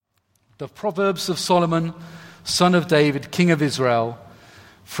The Proverbs of Solomon, son of David, king of Israel,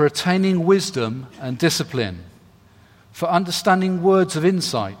 for attaining wisdom and discipline, for understanding words of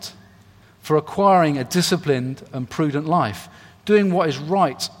insight, for acquiring a disciplined and prudent life, doing what is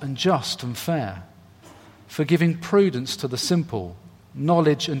right and just and fair, for giving prudence to the simple,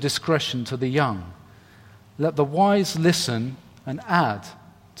 knowledge and discretion to the young. Let the wise listen and add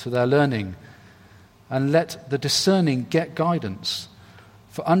to their learning, and let the discerning get guidance,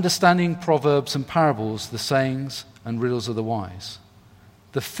 for understanding proverbs and parables, the sayings and riddles of the wise.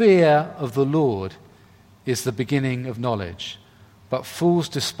 The fear of the Lord is the beginning of knowledge, but fools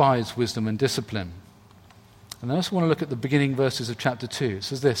despise wisdom and discipline. And I also want to look at the beginning verses of chapter 2. It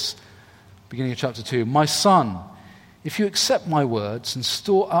says this, beginning of chapter 2, "My son, if you accept my words and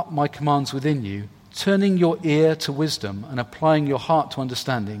store up my commands within you, turning your ear to wisdom and applying your heart to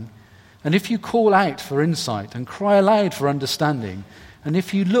understanding, and if you call out for insight and cry aloud for understanding, and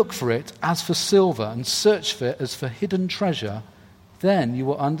if you look for it as for silver and search for it as for hidden treasure, then you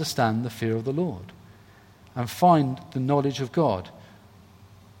will understand the fear of the Lord and find the knowledge of God.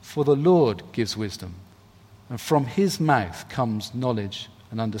 For the Lord gives wisdom, and from his mouth comes knowledge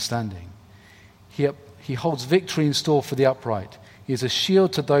and understanding. He holds victory in store for the upright. He is a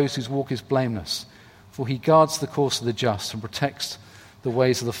shield to those whose walk is blameless, for he guards the course of the just and protects the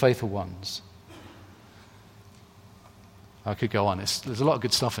ways of the faithful ones." I could go on. There's a lot of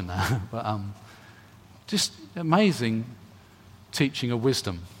good stuff in there. But just amazing teaching of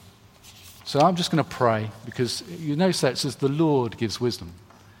wisdom. So I'm just going to pray, because you notice that it says the Lord gives wisdom.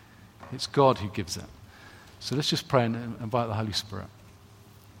 It's God who gives it. So let's just pray and invite the Holy Spirit.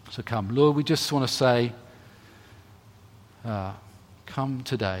 So come. Lord, we just want to say, come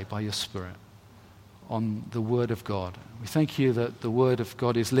today by your Spirit on the Word of God. We thank you that the Word of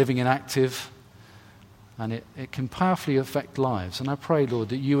God is living and active, and it can powerfully affect lives. And I pray, Lord,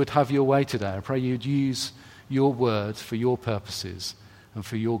 that you would have your way today. I pray you'd use your word for your purposes and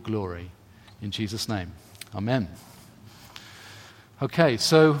for your glory. In Jesus' name, amen. Okay,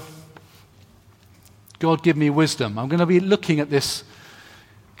 so God give me wisdom. I'm going to be looking at this,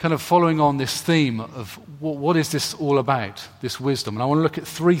 kind of following on this theme of what is this all about, this wisdom. And I want to look at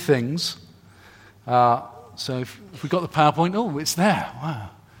three things. So if we got the PowerPoint, oh, it's there. Wow.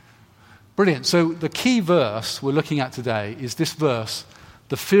 Brilliant. So the key verse we're looking at today is this verse: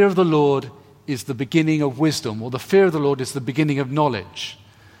 the fear of the Lord is the beginning of wisdom, or the fear of the Lord is the beginning of knowledge.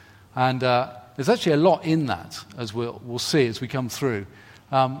 And there's actually a lot in that, as we'll see as we come through.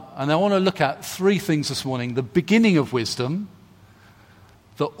 And I want to look at three things this morning: the beginning of wisdom,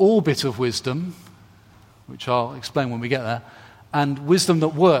 the orbit of wisdom, which I'll explain when we get there, and wisdom that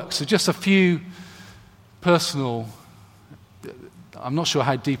works. So just a few personal, I'm not sure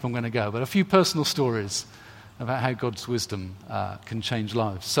how deep I'm going to go, but a few personal stories about how God's wisdom can change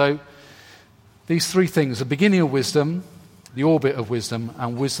lives. So these three things: the beginning of wisdom, the orbit of wisdom,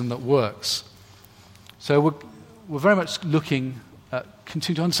 and wisdom that works. So we're very much looking at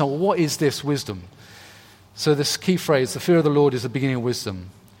continue to understand, well, what is this wisdom? So this key phrase, the fear of the Lord is the beginning of wisdom.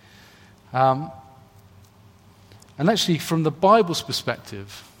 And actually, from the Bible's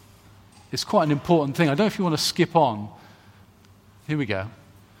perspective, it's quite an important thing. I don't know if you want to skip on. Here we go.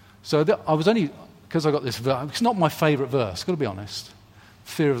 So I was only, because I got this verse, it's not my favourite verse, got to be honest.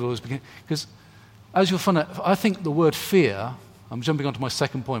 Fear of the Lord is beginning. Because as you'll find out, I think the word fear, I'm jumping onto my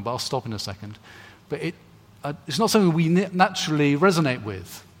second point, but I'll stop in a second. But it's not something we naturally resonate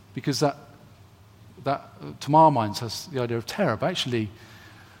with, because that to our minds has the idea of terror. But actually,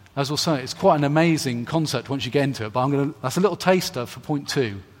 as we'll say, it's quite an amazing concept once you get into it. But that's a little taster for point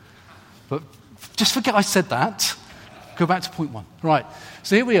 2. But just forget I said that. Go back to point 1. Right.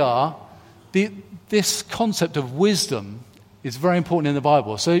 So here we are. This concept of wisdom is very important in the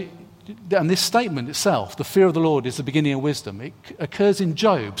Bible. So, and this statement itself, the fear of the Lord is the beginning of wisdom, it occurs in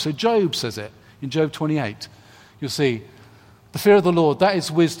Job. So Job says it in Job 28. You'll see, the fear of the Lord, that is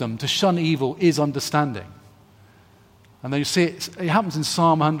wisdom. To shun evil is understanding. And then you see it happens in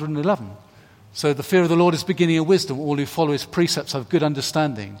Psalm 111. So the fear of the Lord is the beginning of wisdom. All who follow his precepts have good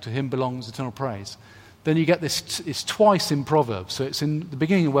understanding. To him belongs eternal praise. Then you get this, it's twice in Proverbs. So it's in the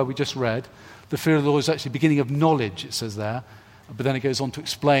beginning of where we just read. The fear of the Lord is actually the beginning of knowledge, it says there. But then it goes on to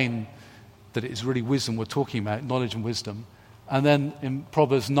explain that it is really wisdom we're talking about, knowledge and wisdom. And then in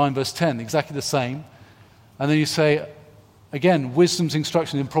Proverbs 9 verse 10, exactly the same. And then you say, again, wisdom's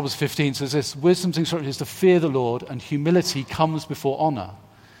instruction in Proverbs 15 says this: wisdom's instruction is to fear the Lord, and humility comes before honor.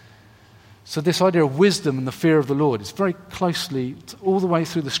 So this idea of wisdom and the fear of the Lord is very closely all the way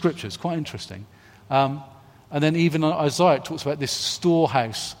through the Scriptures. Quite interesting. And then even Isaiah talks about this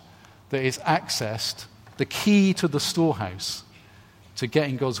storehouse that is accessed, the key to the storehouse, to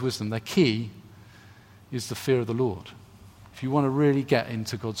getting God's wisdom, the key is the fear of the Lord. If you want to really get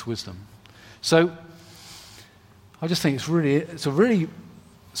into God's wisdom. So I just think it's a really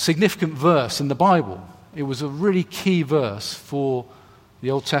significant verse in the Bible. It was a really key verse for the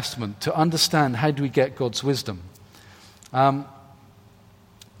Old Testament to understand how do we get God's wisdom. And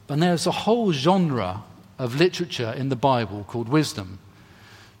there's a whole genre of literature in the Bible called wisdom.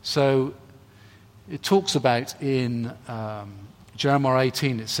 So it talks about in Jeremiah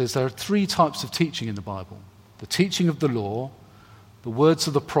 18, it says there are 3 types of teaching in the Bible. The teaching of the law, the words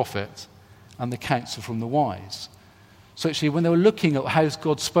of the prophet, and the counsel from the wise. So actually, when they were looking at how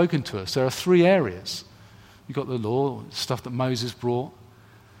God spoken to us, there are 3 areas. You've got the law, stuff that Moses brought.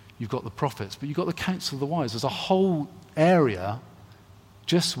 You've got the prophets, but you've got the counsel of the wise. There's a whole area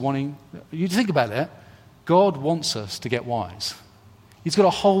just wanting... You think about it, God wants us to get wise. He's got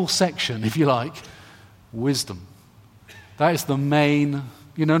a whole section, if you like, wisdom. That is the main...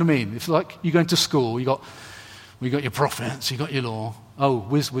 You know what I mean? It's like you're going to school, we got your prophets, you got your law. Oh,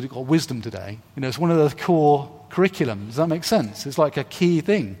 we've got wisdom today. You know, it's one of the core curriculum. Does that make sense? It's like a key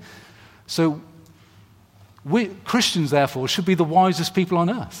thing. So we Christians, therefore, should be the wisest people on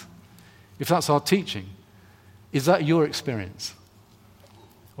earth, if that's our teaching. Is that your experience?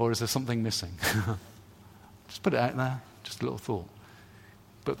 Or is there something missing? Just put it out there, just a little thought.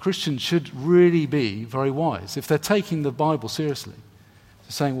 But Christians should really be very wise if they're taking the Bible seriously.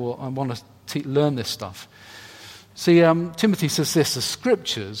 They're saying, well, I want to learn this stuff. See, Timothy says this, the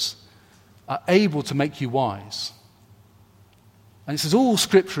scriptures are able to make you wise. And it says all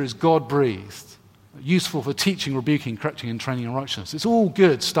scripture is God-breathed, useful for teaching, rebuking, correcting, and training in righteousness. It's all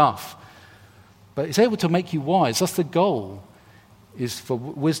good stuff. But it's able to make you wise. That's the goal, is for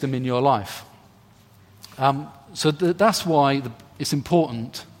wisdom in your life. That's why it's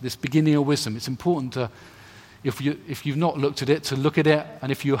important, this beginning of wisdom. It's important to, if you've not looked at it, to look at it,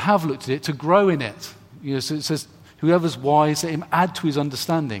 and if you have looked at it, to grow in it. You know, so it says, whoever's wise, let him add to his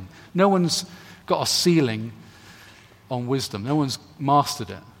understanding. No one's got a ceiling on wisdom. No one's mastered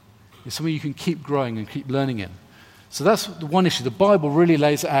it. It's something you can keep growing and keep learning in. So that's the one issue. The Bible really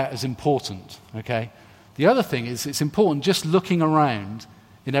lays it out as important, okay? The other thing is it's important just looking around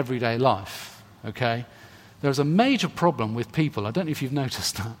in everyday life, okay? There's a major problem with people. I don't know if you've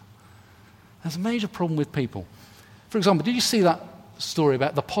noticed that. There's a major problem with people. For example, did you see that story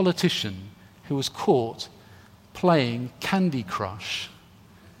about the politician who was caught playing Candy Crush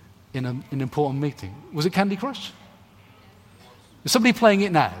in an important meeting? Was it Candy Crush? Is somebody playing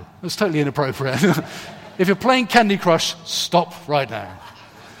it now? That's totally inappropriate. If you're playing Candy Crush, stop right now.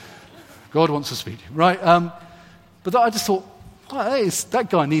 God wants to speak to you, right? But I just thought, well, that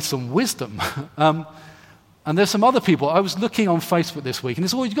guy needs some wisdom. And there's some other people. I was looking on Facebook this week, and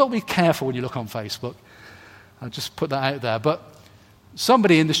it's always, you've got to be careful when you look on Facebook. I'll just put that out there. But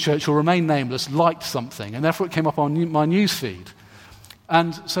somebody in this church who will remain nameless liked something, and therefore it came up on my news feed.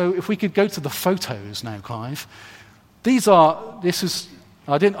 And so if we could go to the photos now, Clive. I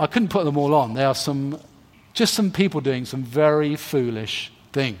couldn't put them all on. There are some people doing some very foolish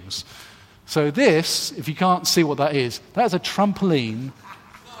things. So this, if you can't see what that is a trampoline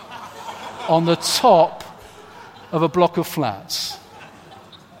on the top of a block of flats.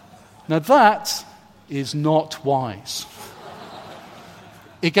 Now that is not wise.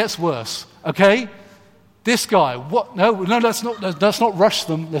 It gets worse, okay? This guy, what? No, let's not rush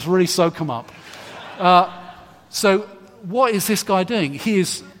them. Let's really soak them up. So what is this guy doing?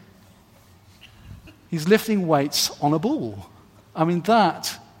 He's lifting weights on a ball. I mean,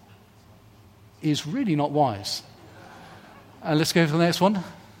 that is really not wise. And let's go to the next one.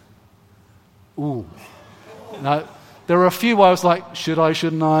 Ooh. Now, there are a few where I was like, should I,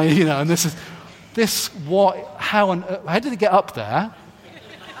 shouldn't I? You know, and how did it get up there?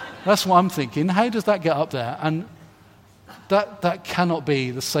 That's what I'm thinking. How does that get up there? And that cannot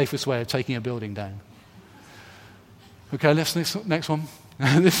be the safest way of taking a building down. Okay, next one.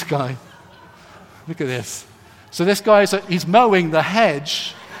 This guy. Look at this. So this guy, he's mowing the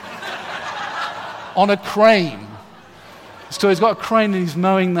hedge on a crane. So he's got a crane and he's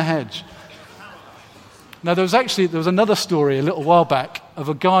mowing the hedge. Now, there was another story a little while back of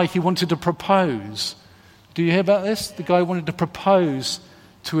a guy who wanted to propose. Do you hear about this? The guy wanted to propose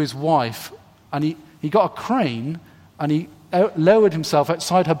to his wife, and he got a crane, and he lowered himself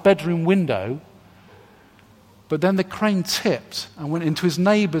outside her bedroom window, but then the crane tipped and went into his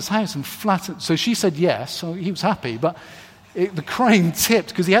neighbour's house and flattened. So she said yes, so he was happy, but the crane tipped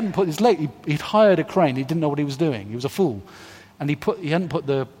because he hadn't put his leg. He'd hired a crane. He didn't know what he was doing. He was a fool, and he hadn't put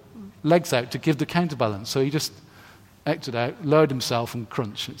the legs out to give the counterbalance. So he just acted out, lowered himself, and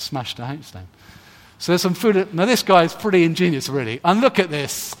crunch, it smashed the house down. So there's some food. Now this guy is pretty ingenious, really. And look at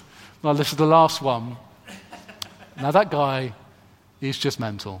this. Now this is the last one. Now that guy is just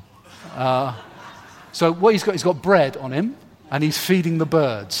mental. So what he's got bread on him, and he's feeding the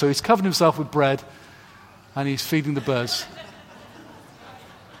birds. So he's covered himself with bread, and he's feeding the birds.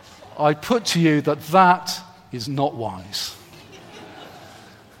 I put to you that is not wise.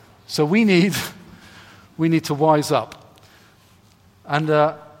 So we need to wise up. And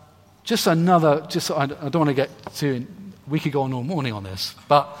I don't want to get too, we could go on all morning on this,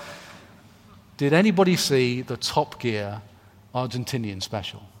 but did anybody see the Top Gear Argentinian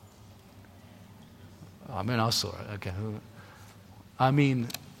special? I mean, I saw it. Okay. I mean,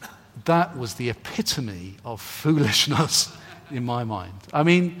 that was the epitome of foolishness in my mind. I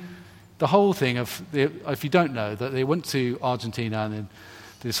mean, the whole thing if you don't know, that they went to Argentina and then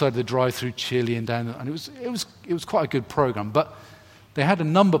they decided to drive through Chile and down, and it was quite a good program. But they had a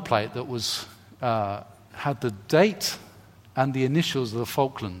number plate that was had the date and the initials of the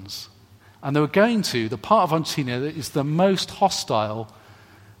Falklands, and they were going to the part of Argentina that is the most hostile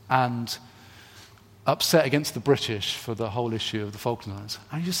and upset against the British for the whole issue of the Falklands.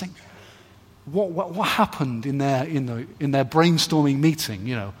 And you just think, what happened in their brainstorming meeting?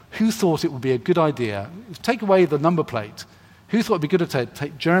 You know, who thought it would be a good idea? Take away the number plate. Who thought it'd be good to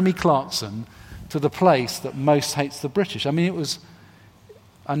take Jeremy Clarkson to the place that most hates the British? I mean, it was.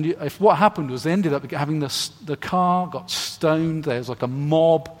 And if what happened was they ended up having the car got stoned. There was like a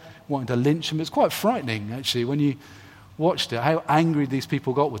mob wanting to lynch him. It's quite frightening, actually, when you watched it, how angry these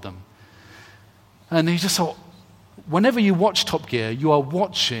people got with them. And you just thought, whenever you watch Top Gear, you are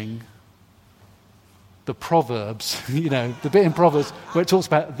watching the Proverbs, you know, the bit in Proverbs where it talks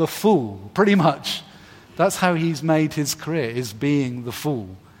about the fool, pretty much. That's how he's made his career, is being the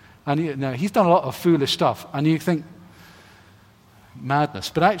fool. And he's done a lot of foolish stuff, and you think, madness.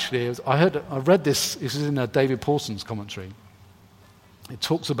 But actually, I read this is in David Pawson's commentary. It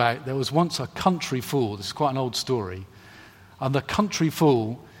talks about there was once a country fool. This is quite an old story. And the country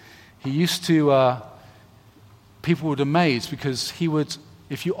fool, he used to, people would amaze because he would,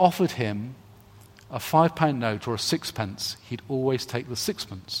 if you offered him a £5 note or a sixpence, he'd always take the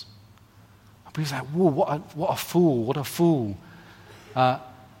sixpence. And people like, whoa, what a fool, what a fool.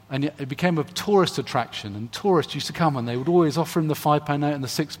 And it became a tourist attraction, and tourists used to come and they would always offer him the £5 note and the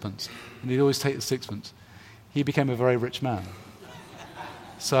sixpence, and he'd always take the sixpence. He became a very rich man.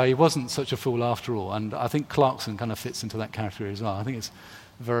 So he wasn't such a fool after all, and I think Clarkson kind of fits into that category as well. I think it's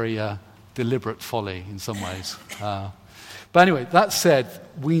very deliberate folly in some ways. But anyway, that said,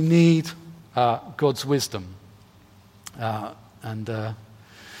 we need God's wisdom.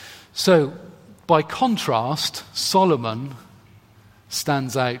 So by contrast, Solomon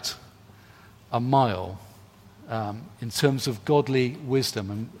stands out a mile in terms of godly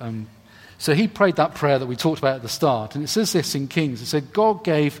wisdom. And so he prayed that prayer that we talked about at the start. And it says this in Kings. It said, God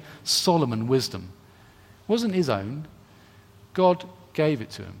gave Solomon wisdom. It wasn't his own. God gave it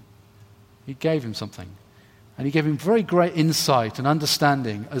to him. He gave him something. And he gave him very great insight and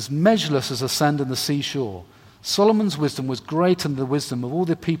understanding, as measureless as the sand on the seashore. Solomon's wisdom was greater than the wisdom of all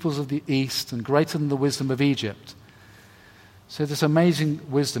the peoples of the East and greater than the wisdom of Egypt. So this amazing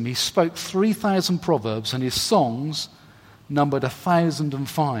wisdom. He spoke 3,000 proverbs, and his songs numbered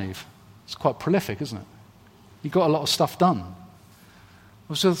 1,005. It's quite prolific, isn't it? He got a lot of stuff done. It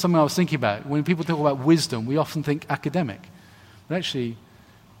was just something I was thinking about. When people talk about wisdom, we often think academic. But actually,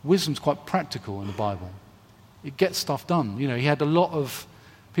 wisdom's quite practical in the Bible. It gets stuff done. You know, he had a lot of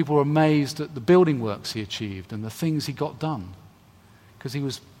people were amazed at the building works he achieved and the things he got done because he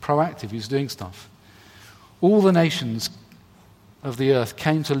was proactive, he was doing stuff. All the nations of the earth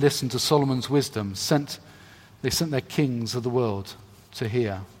came to listen to Solomon's wisdom. They sent their kings of the world to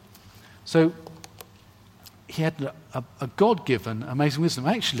hear. So he had a God-given amazing wisdom.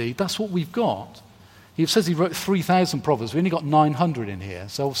 Actually, that's what we've got. He says he wrote 3,000 proverbs. We only got 900 in here,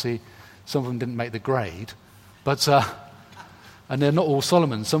 so obviously some of them didn't make the grade. But and they're not all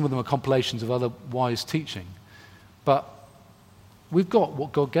Solomon. Some of them are compilations of other wise teaching. But we've got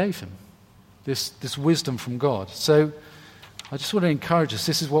what God gave him, this wisdom from God. So I just want to encourage us.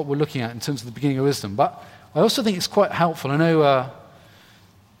 This is what we're looking at in terms of the beginning of wisdom. But I also think it's quite helpful. I know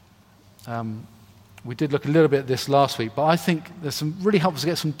we did look a little bit at this last week, but I think there's some really helpful to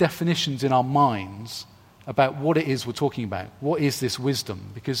get some definitions in our minds about what it is we're talking about. What is this wisdom?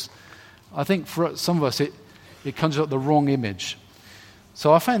 Because I think for some of us it conjures up the wrong image.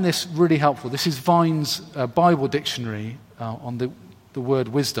 So I found this really helpful. This is Vine's Bible dictionary on the word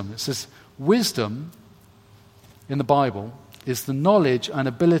wisdom. It says, wisdom in the Bible is the knowledge and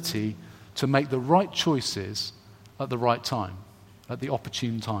ability to make the right choices at the right time, at the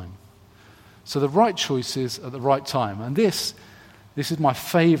opportune time. So the right choices at the right time. And this is my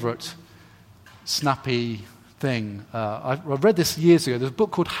favorite snappy thing. I read this years ago. There's a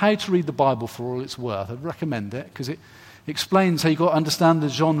book called How to Read the Bible for All It's Worth. I'd recommend it because it explains how you've got to understand the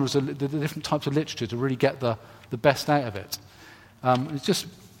genres, the different types of literature to really get the best out of it. It's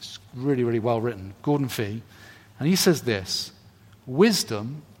really, really well written. Gordon Fee. And he says this: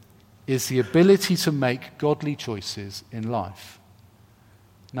 wisdom is the ability to make godly choices in life.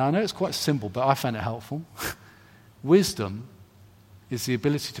 Now, I know it's quite simple, but I found it helpful. Wisdom is the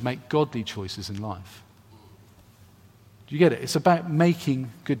ability to make godly choices in life. Do you get it? It's about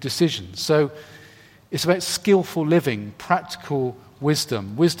making good decisions. So it's about skillful living, practical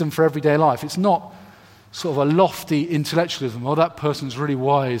wisdom for everyday life. It's not sort of a lofty intellectualism, oh, that person's really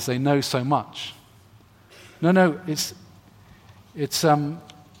wise, they know so much. No, it's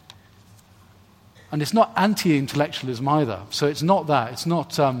and it's not anti-intellectualism either. So it's not that. It's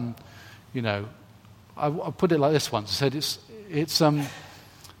not, I put it like this once. I said it's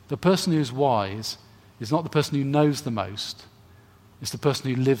the person who's wise is not the person who knows the most. It's the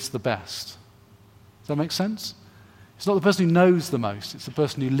person who lives the best. Does that make sense? It's not the person who knows the most. It's the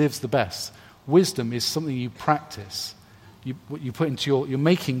person who lives the best. Wisdom is something you practice. You put into you're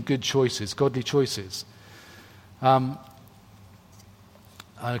making good choices, godly choices.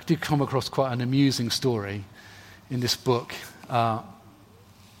 I did come across quite an amusing story in this book, and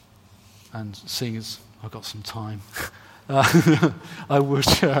seeing as I've got some time, I would.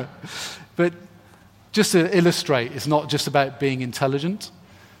 But just to illustrate, it's not just about being intelligent.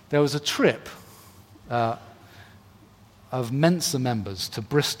 There was a trip of Mensa members to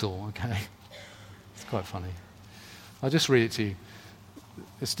Bristol, okay? It's quite funny. I'll just read it to you.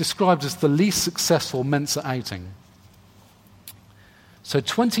 It's described as the least successful Mensa outing. So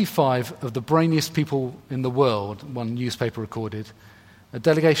 25 of the brainiest people in the world, one newspaper recorded, a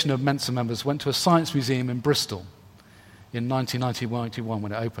delegation of Mensa members went to a science museum in Bristol in 1991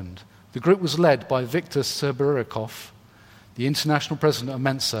 when it opened. The group was led by Viktor Serebryakov, the international president of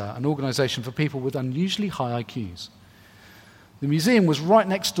Mensa, an organization for people with unusually high IQs. The museum was right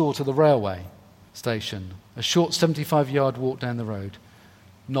next door to the railway station, a short 75-yard walk down the road.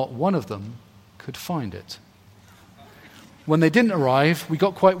 Not one of them could find it. When they didn't arrive, we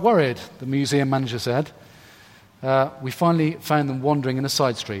got quite worried, the museum manager said. We finally found them wandering in a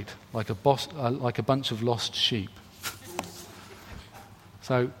side street, like a bunch of lost sheep.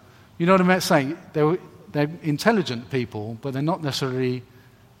 So, you know what I'm saying? They're intelligent people, but they're not necessarily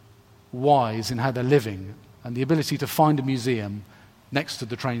wise in how they're living. And the ability to find a museum next to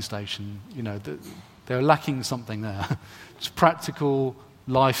the train station, they're lacking something there. It's practical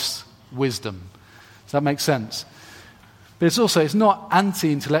life's wisdom. Does that make sense? But it's not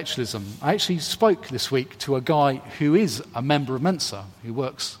anti-intellectualism. I actually spoke this week to a guy who is a member of Mensa, who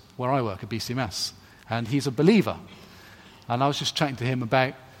works where I work at BCMS, and he's a believer. And I was just chatting to him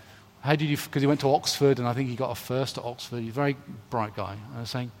about because he went to Oxford, and I think he got a first at Oxford. He's a very bright guy. And I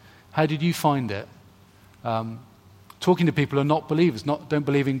was saying, how did you find it? Talking to people who are not believers, don't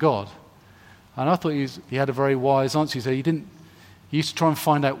believe in God. And I thought he had a very wise answer. He said he used to try and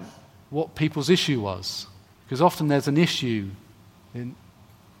find out what people's issue was. Because often there's an issue.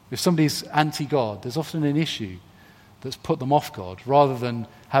 If somebody's anti-God, there's often an issue that's put them off God, rather than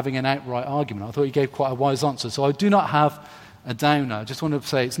having an outright argument. I thought he gave quite a wise answer. So I do not have a downer. I just want to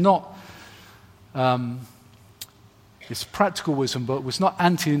say it's not... it's practical wisdom, but it's not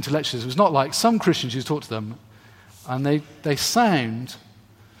anti-intellectualism. It's not like some Christians, you talk to them, and they sound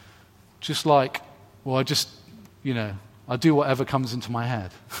just like, well, I do whatever comes into my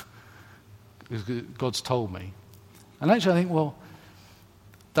head. God's told me. And actually I think, well,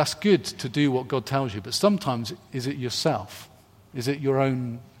 that's good to do what God tells you, but sometimes is it yourself? Is it your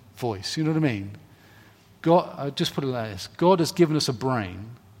own voice? You know what I mean? God, I just put it like this. God has given us a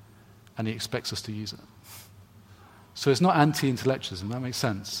brain, and he expects us to use it. So it's not anti-intellectualism, that makes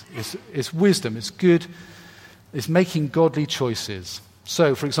sense. It's wisdom, it's good, it's making godly choices.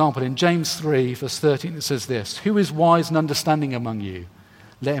 So, for example, in James 3, verse 13, it says this: "Who is wise and understanding among you?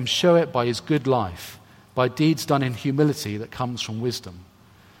 Let him show it by his good life, by deeds done in humility that comes from wisdom."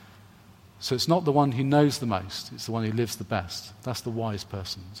 So it's not the one who knows the most, it's the one who lives the best. That's the wise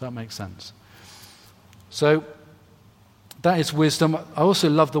person. Does that make sense? So that is wisdom. I also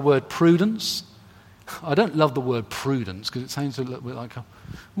love the word prudence. I don't love the word prudence because it sounds a little bit like a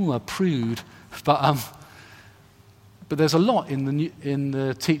prude. But there's a lot in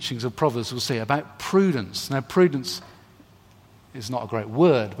the teachings of Proverbs, we'll see, about prudence. Now, prudence is not a great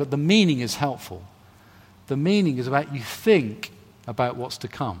word, but the meaning is helpful. The meaning is about you think about what's to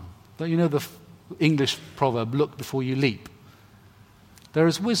come. Don't you know the English proverb, look before you leap? There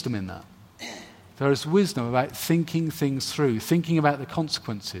is wisdom in that. There is wisdom about thinking things through, thinking about the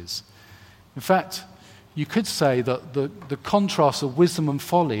consequences. In fact, you could say that the contrast of wisdom and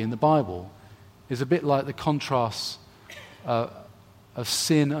folly in the Bible is a bit like the contrast of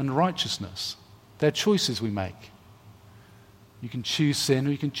sin and righteousness. They're choices we make. You can choose sin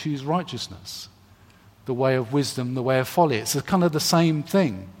or you can choose righteousness. The way of wisdom, the way of folly. It's kind of the same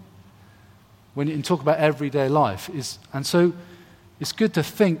thing when you talk about everyday life. And so it's good to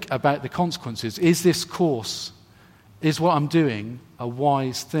think about the consequences. Is this course, is what I'm doing a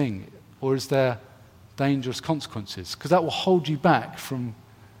wise thing? Or is there dangerous consequences? Because that will hold you back from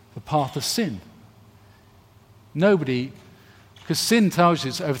the path of sin. Because sin tells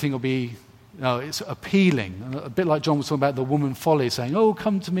you everything will be, it's appealing. A bit like John was talking about the woman folly, saying, oh,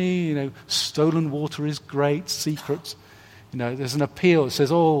 come to me, stolen water is great, secrets. There's an appeal. It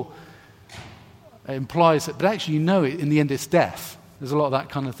says, it implies that, but actually in the end it's death. There's a lot of that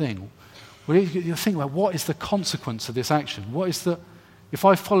kind of thing. Well, you think about what is the consequence of this action? If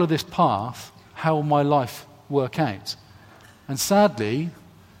I follow this path, how will my life work out? And sadly,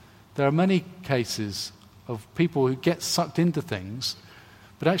 there are many cases of people who get sucked into things,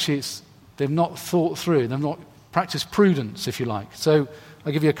 but actually they've not thought through, they've not practiced prudence, if you like. So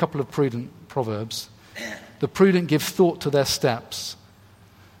I'll give you a couple of prudent proverbs. The prudent give thought to their steps.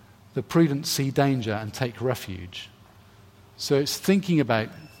 The prudent see danger and take refuge. So it's thinking about,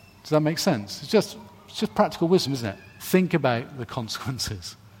 does that make sense? It's just practical wisdom, isn't it? Think about the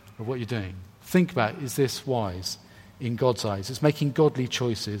consequences of what you're doing. Think about, is this wise in God's eyes? It's making godly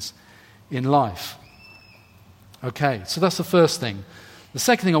choices in life. Okay, so that's the first thing. The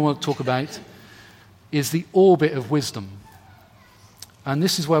second thing I want to talk about is the orbit of wisdom. And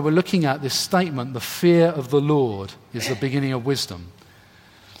this is where we're looking at this statement, the fear of the Lord is the beginning of wisdom.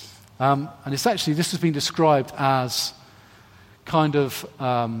 And it's actually, this has been described as kind of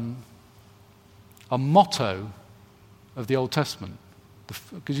a motto of the Old Testament.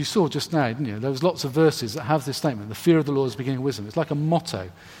 Because you saw just now, didn't you? There was lots of verses that have this statement, the fear of the Lord is the beginning of wisdom. It's like a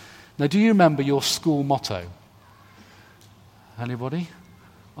motto. Now, do you remember your school motto? Anybody?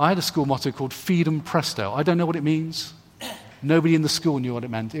 I had a school motto called Feedum Presto. I don't know what it means. Nobody in the school knew what it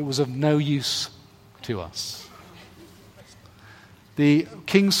meant. It was of no use to us. The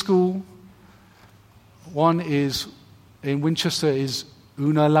King's School one is in Winchester is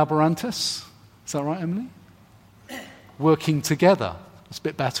Una Laborantis. Is that right, Emily? Working together. That's a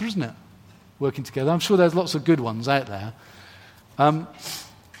bit better, isn't it? Working together. I'm sure there's lots of good ones out there.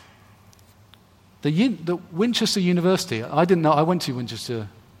 The Winchester University, I didn't know, I went to Winchester?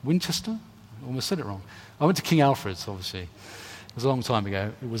 I almost said it wrong. I went to King Alfred's, obviously. It was a long time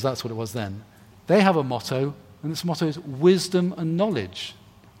ago. That's what it was then. They have a motto, and its motto is wisdom and knowledge.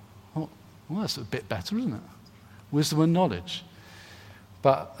 Well, that's a bit better, isn't it? Wisdom and knowledge.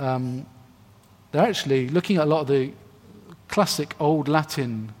 But they're actually looking at a lot of the classic old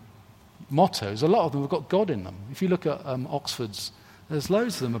Latin mottos. A lot of them have got God in them. If you look at Oxford's, there's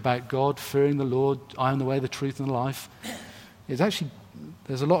loads of them about God, fearing the Lord, I am the way, the truth, and the life.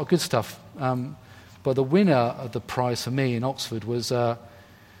 There's a lot of good stuff. But the winner of the prize for me in Oxford was, there's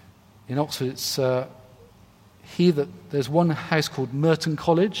one house called Merton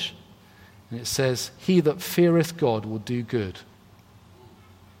College, and it says, he that feareth God will do good.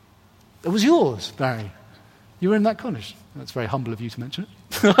 It was yours, Barry. You were in that college. That's very humble of you to mention it.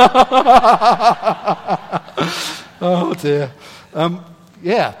 Oh, dear.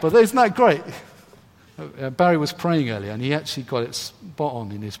 But isn't that great? Barry was praying earlier, and he actually got it spot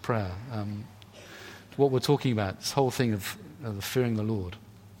on in his prayer. What we're talking about, this whole thing of the fearing the Lord.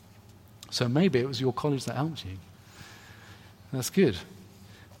 So maybe it was your college that helped you. That's good.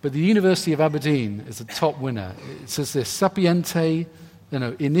 But the University of Aberdeen is the top winner. It says this, Initium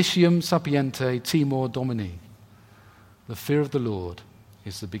sapiente timor domini. The fear of the Lord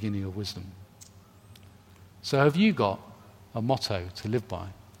is the beginning of wisdom. So have you got a motto to live by?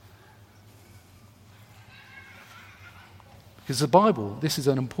 Because the Bible, this is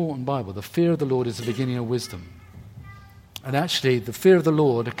an important Bible. The fear of the Lord is the beginning of wisdom. And actually, the fear of the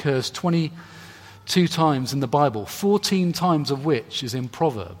Lord occurs 22 times in the Bible, 14 times of which is in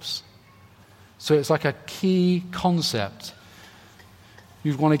Proverbs. So it's like a key concept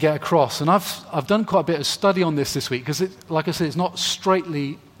you want to get across. And I've done quite a bit of study on this week, because, like I said, it's not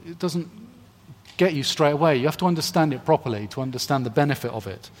it doesn't get you straight away. You have to understand it properly to understand the benefit of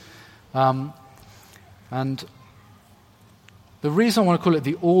it. And the reason I want to call it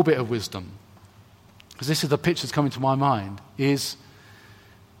the orbit of wisdom, because this is the picture that's coming to my mind, is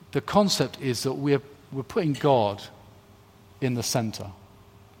the concept is that we're putting God in the center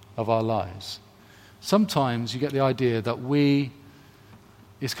of our lives. Sometimes you get the idea that we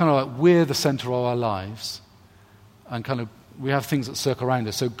it's kind of like we're the center of our lives, and kind of we have things that circle around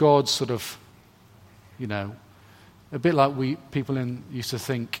us. So God's sort of, a bit like people used to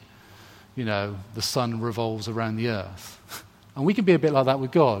think, the sun revolves around the earth. And we can be a bit like that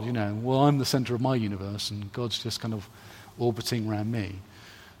with God, well, I'm the center of my universe and God's just kind of orbiting around me.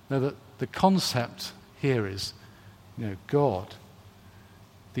 Now, the concept here is, God,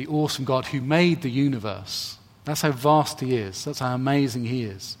 the awesome God who made the universe. That's how vast he is. That's how amazing he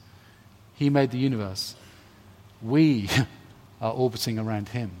is. He made the universe. We are orbiting around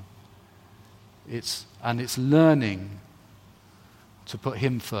him. It's learning to put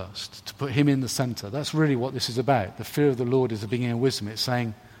him first, to put him in the center. That's really what this is about. The fear of the Lord is the beginning of wisdom. It's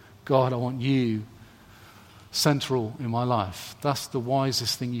saying, God, I want you central in my life. That's the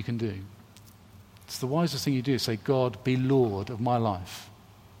wisest thing you can do. It's the wisest thing you do. Say, God, be Lord of my life.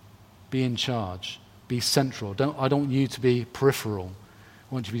 Be in charge. Be central. I don't want you to be peripheral.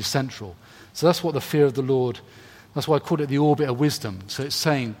 I want you to be central. So that's what the fear of the Lord, that's why I called it the orbit of wisdom. So it's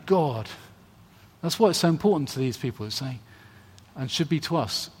saying, God, that's why it's so important to these people. It's saying, and should be to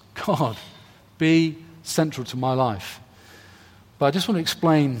us, God, be central to my life. But I just want to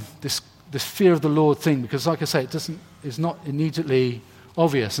explain this fear of the Lord thing, because like I say, it's not immediately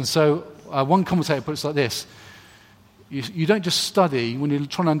obvious. And so one commentator puts it like this: you don't just study when you're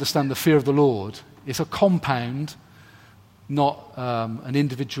trying to understand the fear of the Lord. It's a compound, not an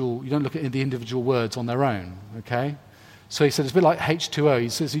individual. You don't look at the individual words on their own, okay? So he said it's a bit like H2O. He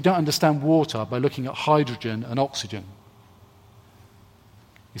says you don't understand water by looking at hydrogen and oxygen.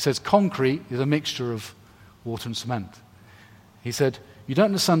 He says concrete is a mixture of water and cement. He said you don't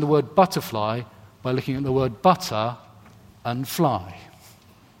understand the word butterfly by looking at the word butter and fly.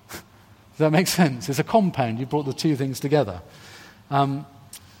 Does that make sense? It's a compound. You brought the two things together. And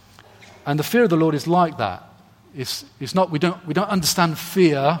the fear of the Lord is like that. It's not, we don't understand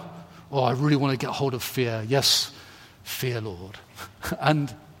fear. Oh, I really want to get hold of fear. Yes, fear, Lord.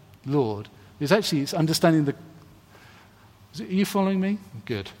 And Lord, it's understanding the... Are you following me?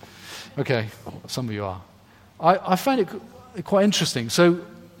 Good. Okay, some of you are. I find it quite interesting. So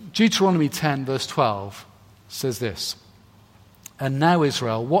Deuteronomy 10, verse 12 says this: "And now,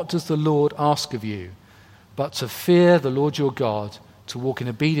 Israel, what does the Lord ask of you but to fear the Lord your God, to walk in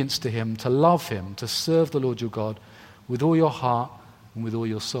obedience to him, to love him, to serve the Lord your God with all your heart and with all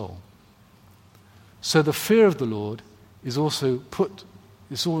your soul." So the fear of the Lord is also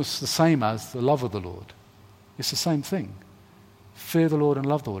it's almost the same as the love of the Lord. It's the same thing. Fear the Lord and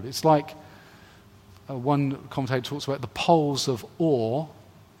love the Lord. It's like one commentator talks about the poles of awe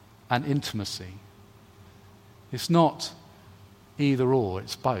and intimacy. It's not either or,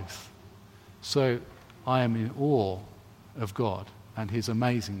 it's both. So I am in awe of God and his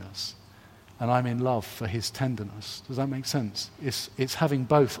amazingness, and I'm in love for his tenderness. Does that make sense? It's having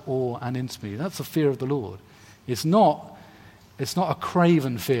both awe and intimacy. That's the fear of the Lord. It's not a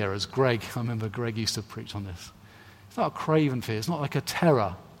craven fear, as I remember Greg used to preach on this. It's not a craven fear. It's not like a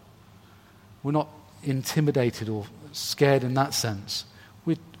terror. We're not intimidated or scared in that sense.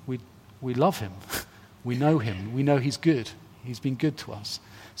 We love him. We know him. We know he's good. He's been good to us.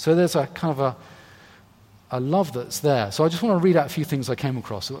 So there's a kind of a love that's there. So I just want to read out a few things I came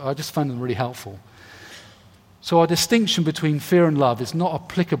across. I just found them really helpful. So our distinction between fear and love is not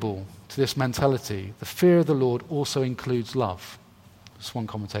applicable to this mentality. The fear of the Lord also includes love. That's one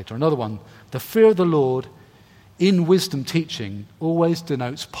commentator. Another one: the fear of the Lord in wisdom teaching always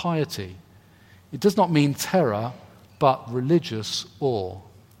denotes piety. It does not mean terror, but religious awe.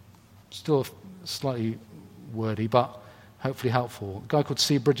 Still slightly wordy, but hopefully helpful. A guy called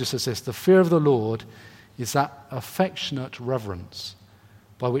C. Bridges says this: the fear of the Lord is that affectionate reverence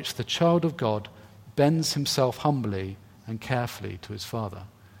by which the child of God bends himself humbly and carefully to his Father.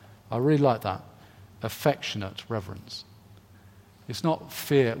 I really like that. Affectionate reverence. It's not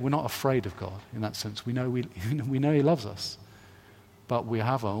fear. We're not afraid of God in that sense. We know we know he loves us. But we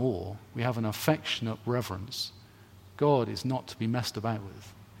have an awe. We have an affectionate reverence. God is not to be messed about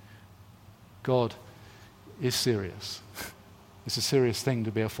with. God is serious. It's a serious thing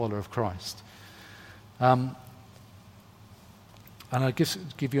to be a follower of Christ. And I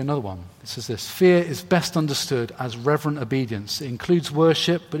give you another one. It says this: fear is best understood as reverent obedience. It includes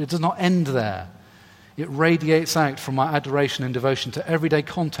worship, but it does not end there. It radiates out from our adoration and devotion to everyday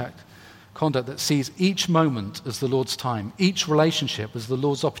conduct that sees each moment as the Lord's time, each relationship as the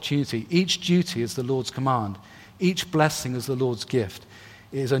Lord's opportunity, each duty as the Lord's command, each blessing as the Lord's gift.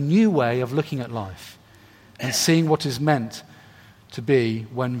 It is a new way of looking at life and seeing what is meant to be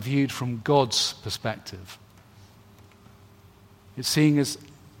when viewed from God's perspective. It's seeing as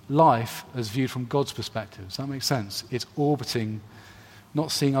life as viewed from God's perspective. Does that make sense? It's orbiting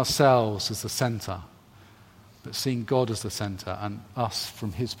not seeing ourselves as the center, but seeing God as the center and us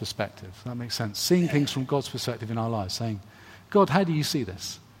from his perspective. That makes sense. Seeing things from God's perspective in our lives, saying, God, how do you see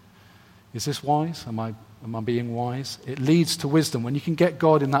this? Is this wise? Am I being wise? It leads to wisdom. When you can get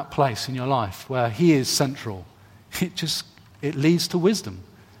God in that place in your life where he is central, it leads to wisdom.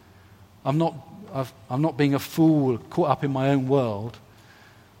 I'm not being a fool caught up in my own world,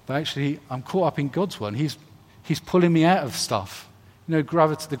 but actually I'm caught up in God's world. And he's pulling me out of stuff. You know,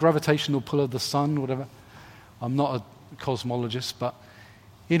 the gravitational pull of the sun, whatever. I'm not a cosmologist, but,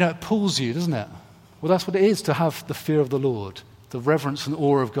 you know, it pulls you, doesn't it? Well, that's what it is to have the fear of the Lord, the reverence and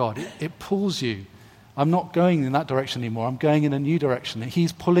awe of God. It pulls you. I'm not going in that direction anymore. I'm going in a new direction.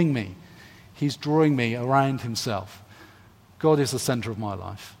 He's pulling me. He's drawing me around himself. God is the center of my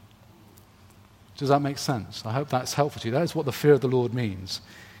life. Does that make sense? I hope that's helpful to you. That is what the fear of the Lord means.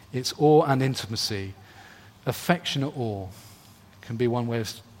 It's awe and intimacy. Affectionate awe can be one way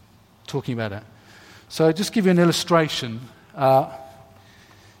of talking about it. So just give you an illustration,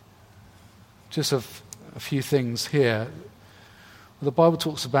 just of a few things here. The Bible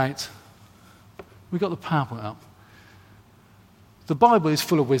talks about, we got the PowerPoint up. The Bible is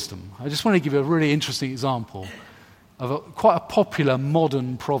full of wisdom. I just want to give you a really interesting example of quite a popular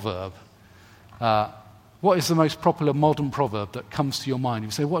modern proverb. What is the most popular modern proverb that comes to your mind?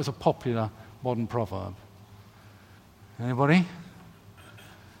 You say, what is a popular modern proverb? Anybody?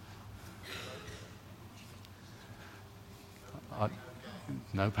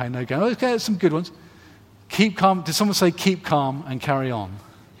 No pain, no gain. Okay, some good ones. Keep calm. Did someone say keep calm and carry on?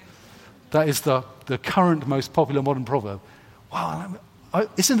 That is the current most popular modern proverb. Wow,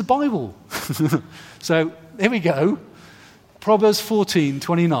 it's in the Bible. So here we go. Proverbs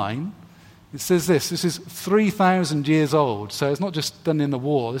 14:29. It says this. This is 3,000 years old. So it's not just done in the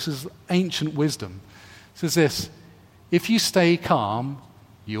war. This is ancient wisdom. It says this. If you stay calm,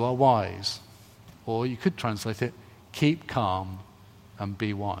 you are wise. Or you could translate it, keep calm and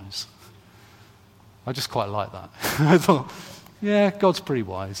be wise. I just quite like that. I thought, yeah, God's pretty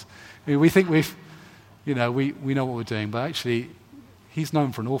wise. I mean, we think we know what we're doing, but actually, he's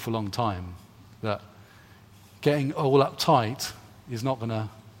known for an awful long time that getting all uptight is not going to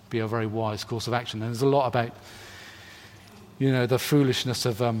be a very wise course of action. And there's a lot about, the foolishness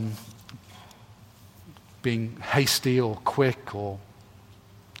of being hasty or quick or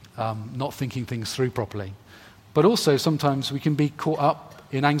not thinking things through properly. But also sometimes we can be caught up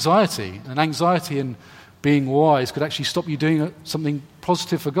in anxiety. And anxiety and being wise could actually stop you doing something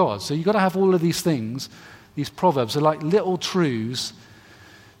positive for God. So you've got to have all of these things. These proverbs are like little truths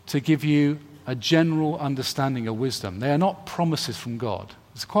to give you a general understanding of wisdom. They are not promises from God.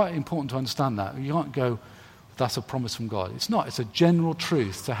 It's quite important to understand that. You can't go, that's a promise from God. It's not. It's a general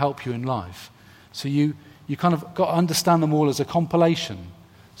truth to help you in life. So you kind of got to understand them all as a compilation.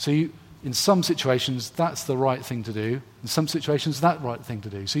 So in some situations, that's the right thing to do. In some situations, that's the right thing to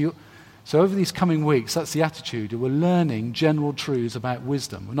do. So over these coming weeks, that's the attitude. We're learning general truths about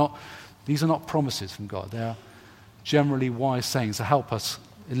wisdom. These are not promises from God. They are generally wise sayings to help us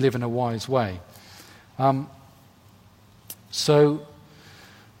live in a wise way. So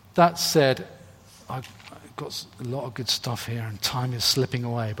that said, I've got a lot of good stuff here, and time is slipping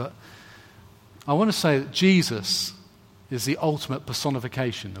away. But I want to say that Jesus is the ultimate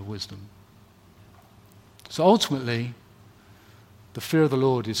personification of wisdom. So ultimately, the fear of the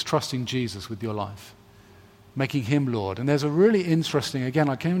Lord is trusting Jesus with your life, making him Lord. And there's a really interesting, again,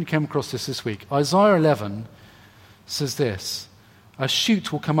 I came across this week. Isaiah 11 says this, a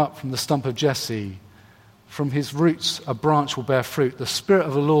shoot will come up from the stump of Jesse. From his roots a branch will bear fruit. The Spirit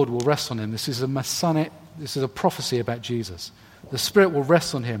of the Lord will rest on him. This is a prophecy about Jesus. The Spirit will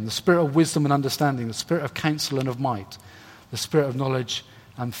rest on him, the Spirit of wisdom and understanding, the Spirit of counsel and of might, the Spirit of knowledge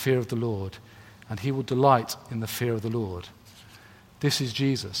and fear of the Lord. And he will delight in the fear of the Lord. This is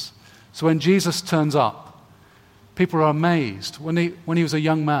Jesus. So when Jesus turns up, people are amazed. When he was a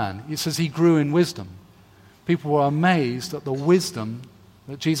young man, it says he grew in wisdom. People were amazed at the wisdom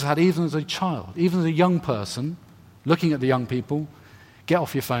that Jesus had even as a child, even as a young person, looking at the young people. Get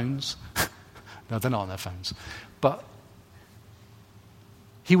off your phones. No, they're not on their phones. But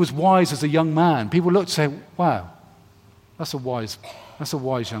he was wise as a young man. People looked and say, wow, that's a wise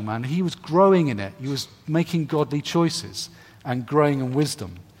young man. He was growing in it. He was making godly choices and growing in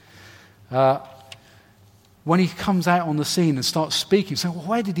wisdom. When he comes out on the scene and starts speaking, saying, well,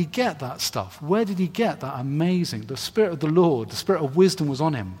 where did he get that stuff? Where did he get that amazing? The Spirit of the Lord, the Spirit of wisdom was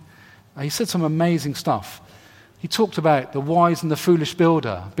on him. He said some amazing stuff. He talked about the wise and the foolish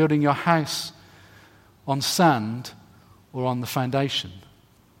builder, building your house on sand or on the foundation.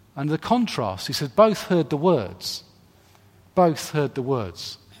 And the contrast, he said, both heard the words. both heard the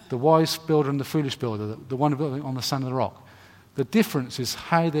words. The wise builder and the foolish builder, the one building on the sand and the rock. The difference is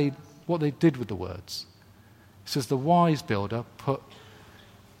what they did with the words. It says the wise builder put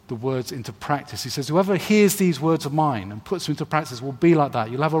the words into practice. He says, whoever hears these words of mine and puts them into practice will be like that.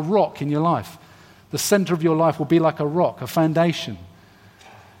 You'll have a rock in your life. The center of your life will be like a rock, a foundation.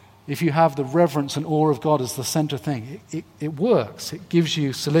 If you have the reverence and awe of God as the center thing, it works. It gives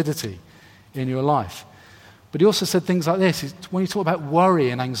you solidity in your life. But he also said things like this. When you talk about worry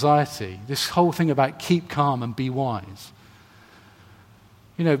and anxiety, this whole thing about keep calm and be wise.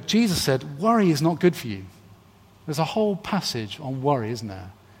 You know, Jesus said, worry is not good for you. There's a whole passage on worry, isn't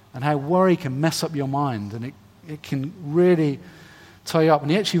there? And how worry can mess up your mind, and it can really tie you up. And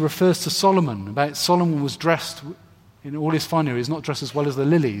he actually refers to Solomon, about Solomon was dressed in all his finery. He's not dressed as well as the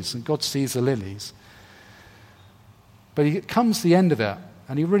lilies, and God sees the lilies. But he comes to the end of it,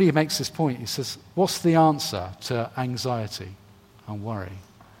 and he really makes this point. He says, what's the answer to anxiety and worry?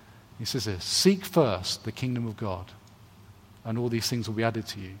 He says this, seek first the kingdom of God, and all these things will be added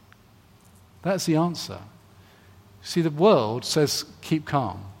to you. That's the answer. See, the world says keep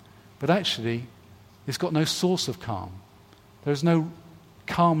calm, but actually it's got no source of calm. There's no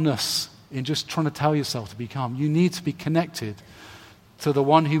calmness in just trying to tell yourself to be calm. You need to be connected to the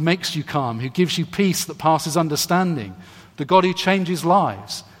one who makes you calm, who gives you peace that passes understanding, the God who changes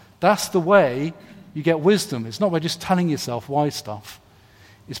lives. That's the way you get wisdom. It's not by just telling yourself wise stuff.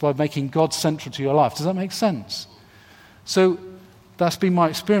 It's by making God central to your life. Does that make sense? So that's been my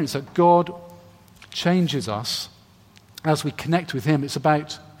experience, that God changes us as we connect with him. It's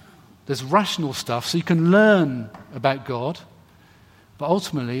about, there's rational stuff, so you can learn about God, but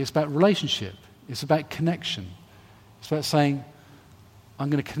ultimately it's about relationship. It's about connection. It's about saying, I'm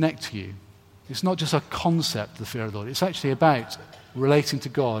going to connect to you. It's not just a concept, the fear of the Lord. It's actually about relating to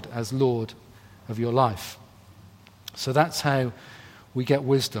God as Lord of your life. So that's how we get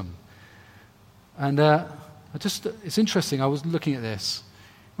wisdom. And it's interesting, I was looking at this.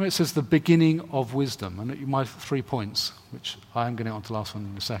 When it says the beginning of wisdom, and my 3 points, which I am going to get on to the last one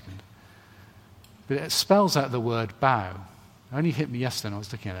in a second. But it spells out the word bow. It only hit me yesterday when I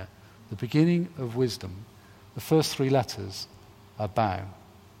was looking at it. The beginning of wisdom, the first 3 letters are bow.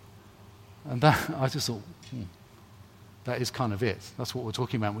 And that, I just thought, that is kind of it. That's what we're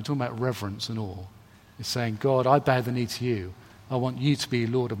talking about. We're talking about reverence and awe. It's saying, God, I bow the knee to you. I want you to be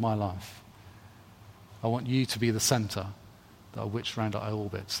Lord of my life. I want you to be the center of which round I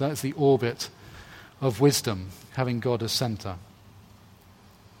orbit. So that's the orbit of wisdom, having God as center.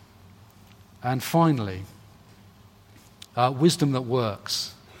 And finally, wisdom that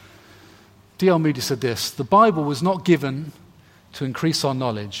works. D.L. Moody said this, the Bible was not given to increase our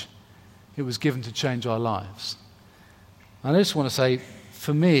knowledge, it was given to change our lives. And I just want to say,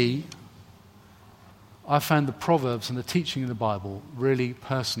 for me, I found the Proverbs and the teaching in the Bible really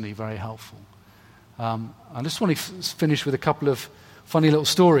personally very helpful. I just want to finish with a couple of funny little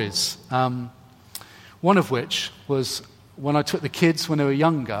stories. One of which was when I took the kids when they were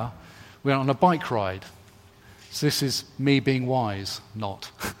younger, we went on a bike ride. So this is me being wise,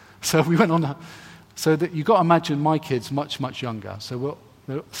 not. So we went on so that you've got to imagine my kids much, much younger. So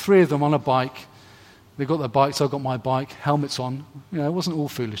there were 3 of them on a bike. They got their bikes, I got my bike, helmets on. You know, it wasn't all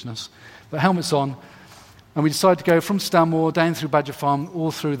foolishness, but helmets on. And we decided to go from Stanmore down through Badger Farm,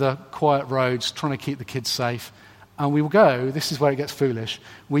 all through the quiet roads, trying to keep the kids safe. And we will go, this is where it gets foolish,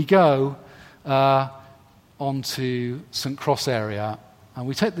 we go onto St. Cross area, and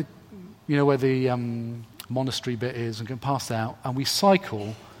we take where the monastery bit is, and go past out, and we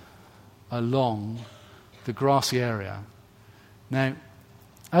cycle along the grassy area. Now,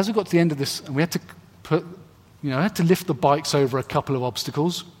 as we got to the end of this, and we had to I had to lift the bikes over a couple of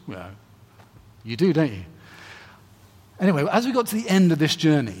obstacles. Well, you do, don't you? Anyway, as we got to the end of this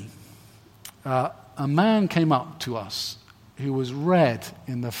journey, a man came up to us who was red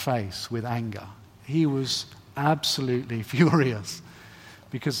in the face with anger. He was absolutely furious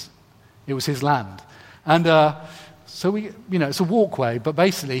because it was his land. And so it's a walkway, but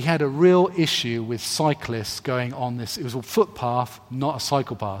basically he had a real issue with cyclists going on this. It was a footpath, not a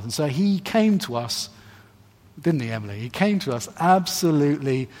cycle path. And so he came to us, didn't he, Emily? He came to us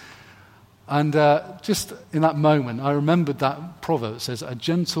absolutely. And just in that moment, I remembered that proverb that says, a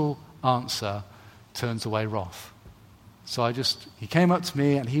gentle answer turns away wrath. So he came up to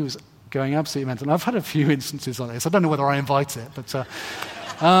me and he was going absolutely mental. And I've had a few instances on this. I don't know whether I invite it, but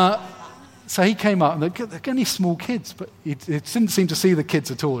so he came up, and they're only small kids, but it didn't seem to see the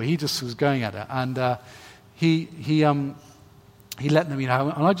kids at all. He just was going at it. And he let them, and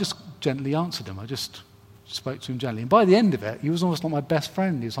I just gently answered him. I just spoke to him gently. And by the end of it, he was almost like my best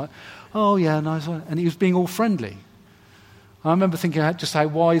friend. He was like, oh, yeah, nice one. And he was being all friendly. I remember thinking just how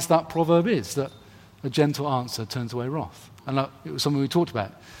wise that proverb is, that a gentle answer turns away wrath. And it was something we talked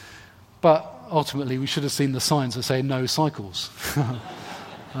about. But ultimately, we should have seen the signs that say no cycles.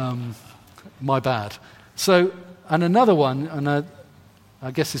 My bad. So, and another one, and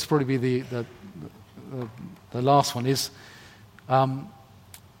I guess this will probably be the last one, is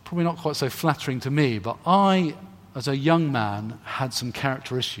probably not quite so flattering to me, but I, as a young man, had some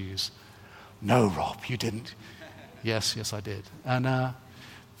character issues. No, Rob, you didn't. Yes, I did. And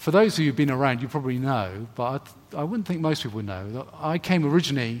for those of you who've been around, you probably know, but I wouldn't think most people would know, that I came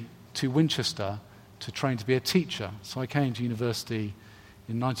originally to Winchester to train to be a teacher. So I came to university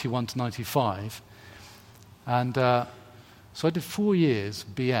in 91 to 95. And so I did 4 years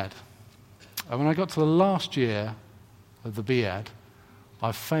B.Ed. And when I got to the last year of the B.Ed,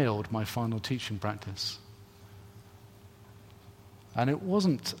 I failed my final teaching practice. And it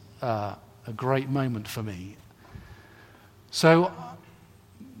wasn't a great moment for me. So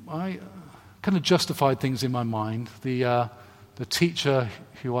I kind of justified things in my mind. The teacher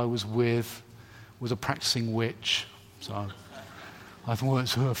who I was with was a practicing witch. So I thought, well,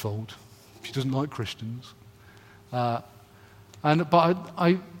 it's her fault. She doesn't like Christians. But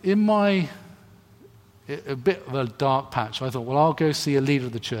I in my a bit of a dark patch, I thought, well, I'll go see a leader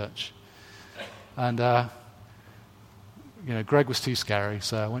of the church. And Greg was too scary,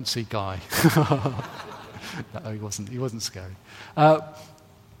 so I went to see Guy. No, he wasn't scary. But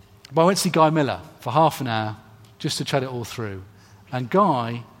I went to see Guy Miller for half an hour just to chat it all through. And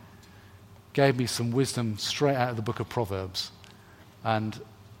Guy gave me some wisdom straight out of the book of Proverbs. And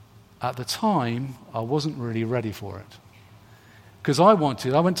at the time, I wasn't really ready for it. Because I went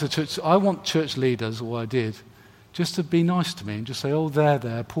to church, I want church leaders, or I did, just to be nice to me and just say, oh,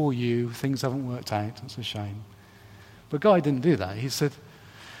 there, poor you, things haven't worked out, that's a shame. But Guy didn't do that. He said,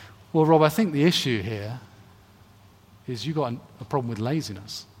 well, Rob, I think the issue here is you've got a problem with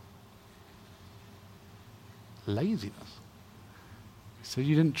laziness. Laziness? So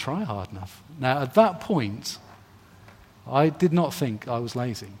you didn't try hard enough. Now, at that point, I did not think I was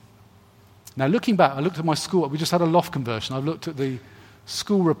lazy. Now, looking back, I looked at my school. We just had a loft conversion. I looked at the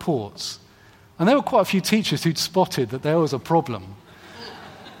school reports. And there were quite a few teachers who'd spotted that there was a problem.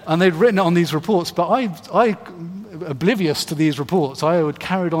 And they'd written it on these reports. But I oblivious to these reports, I had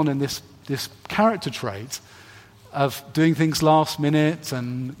carried on in this character trait of doing things last minute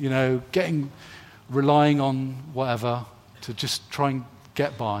and, relying on whatever to just try and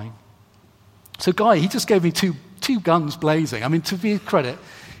get by. So Guy, he just gave me two guns blazing. I mean, to be his credit,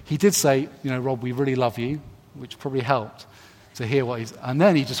 he did say, Rob, we really love you, which probably helped to hear what he's... And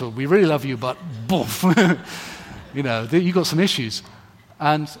then he just said, we really love you, but boof. You've got some issues.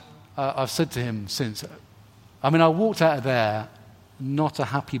 And I've said to him since, I walked out of there not a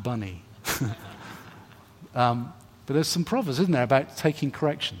happy bunny. But there's some proverbs, isn't there, about taking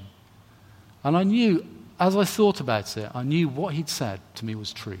correction. And I knew, as I thought about it, I knew what he'd said to me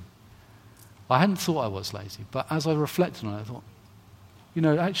was true. I hadn't thought I was lazy, but as I reflected on it, I thought,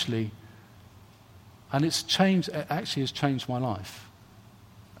 actually, and it actually has changed my life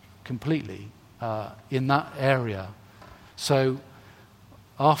completely in that area. So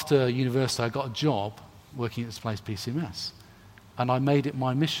after university, I got a job working at this place, PCMS, and I made it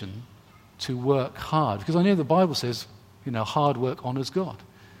my mission to work hard, because I know the Bible says, hard work honors God.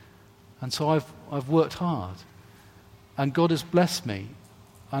 And so I've worked hard, and God has blessed me.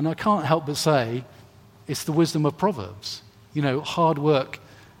 And I can't help but say it's the wisdom of Proverbs. Hard work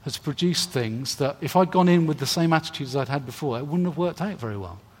has produced things that if I'd gone in with the same attitudes I'd had before, it wouldn't have worked out very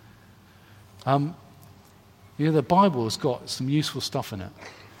well. The Bible has got some useful stuff in it,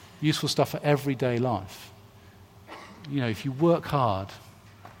 useful stuff for everyday life. If you work hard,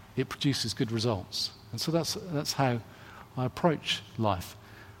 it produces good results. And so that's how I approach life.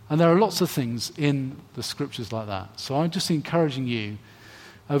 And there are lots of things in the scriptures like that. So I'm just encouraging you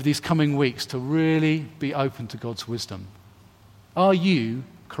over these coming weeks to really be open to God's wisdom. Are you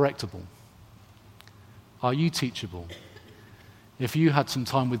correctable? Are you teachable? If you had some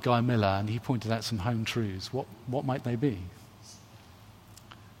time with Guy Miller and he pointed out some home truths, what might they be?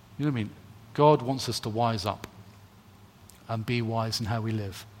 You know what I mean? God wants us to wise up and be wise in how we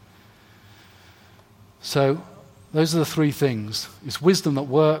live. So those are the three things. It's wisdom that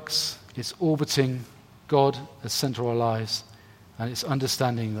works, it's orbiting God as center of our lives, and it's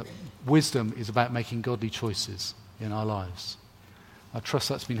understanding that wisdom is about making godly choices in our lives. I trust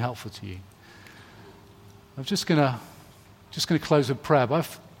that's been helpful to you. I'm just going to close with prayer. But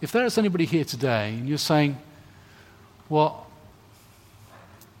if there is anybody here today and you're saying, well,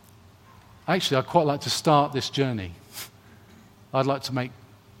 actually, I'd quite like to start this journey. I'd like to make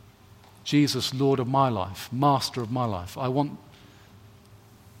Jesus Lord of my life, Master of my life. I want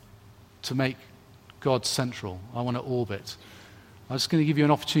to make God central. I want to orbit. I'm just going to give you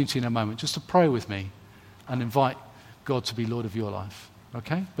an opportunity in a moment just to pray with me and invite God to be Lord of your life.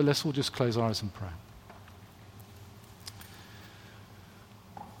 Okay? But let's all just close our eyes and pray.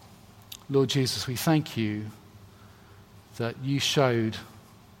 Lord Jesus, we thank you that you showed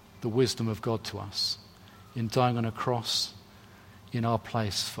the wisdom of God to us in dying on a cross in our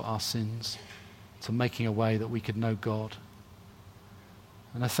place for our sins, to making a way that we could know God.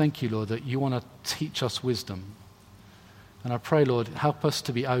 And I thank you, Lord, that you want to teach us wisdom. And I pray, Lord, help us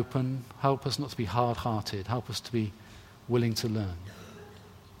to be open, help us not to be hard-hearted, help us to be willing to learn.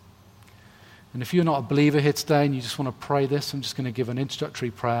 And if you're not a believer here today and you just want to pray this, I'm just going to give an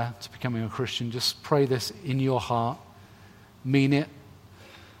introductory prayer to becoming a Christian. Just pray this in your heart, mean it,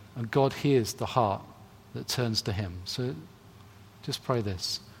 and God hears the heart that turns to him. So just pray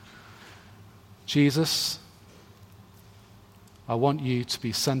this. Jesus, I want you to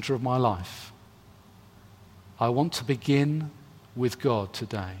be center of my life. I want to begin with God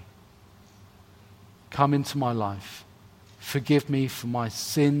today. Come into my life. Forgive me for my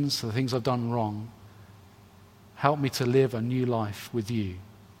sins, for the things I've done wrong. Help me to live a new life with you.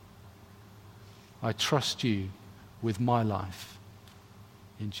 I trust you with my life.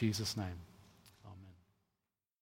 In Jesus' name.